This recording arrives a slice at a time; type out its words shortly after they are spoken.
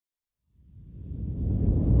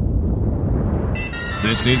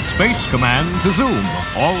This is Space Command to Zoom.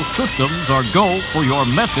 All systems are go for your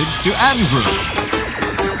message to Andrew.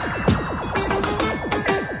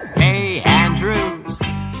 Hey, Andrew.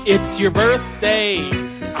 It's your birthday.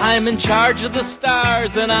 I'm in charge of the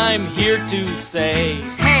stars, and I'm here to say,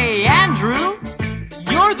 Hey, Andrew.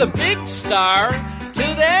 you're the big star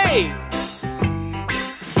today.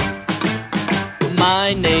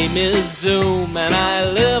 My name is Zoom, and I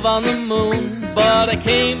live on the moon, but I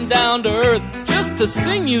came down to Earth just to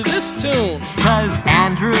sing you this tune. 'Cause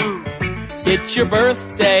Andrew, It's your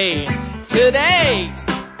birthday today.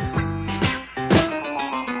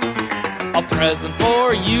 A present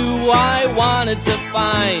for you I wanted to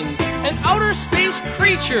find, an outer space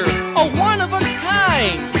creature, a one of a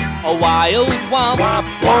kind, a wild womp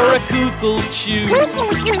or a kookle chew,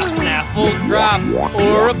 a snaffle grop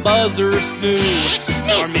or a buzzer snoo,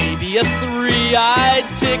 or maybe a three-eyed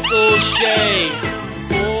tickle shay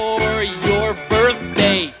for your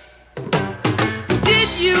birthday. Did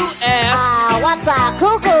you ask? What's a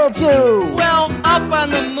cuckoo Jew? Well, up on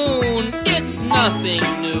the moon, it's nothing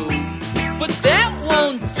new. But that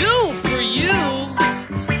won't do for you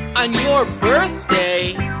on your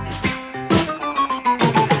birthday.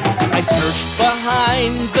 I searched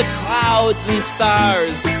behind the clouds and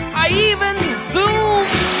stars. I even zoomed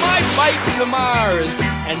my flight to Mars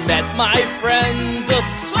and met my friend, the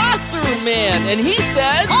Saucer Man. And he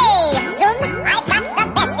said, Hey, Zoom, I've got the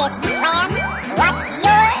bestest plan. What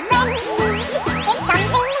your friend needs is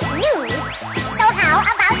something new. So how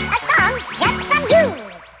about a song just from you?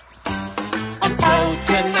 and so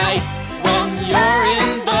tonight when you're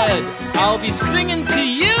in bed, I'll be singing to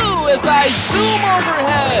you as I zoom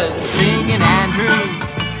overhead. singing Andrew,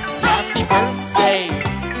 Happy birthday,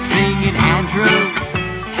 singing Andrew,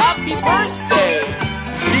 happy birthday.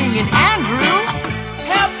 singing Andrew.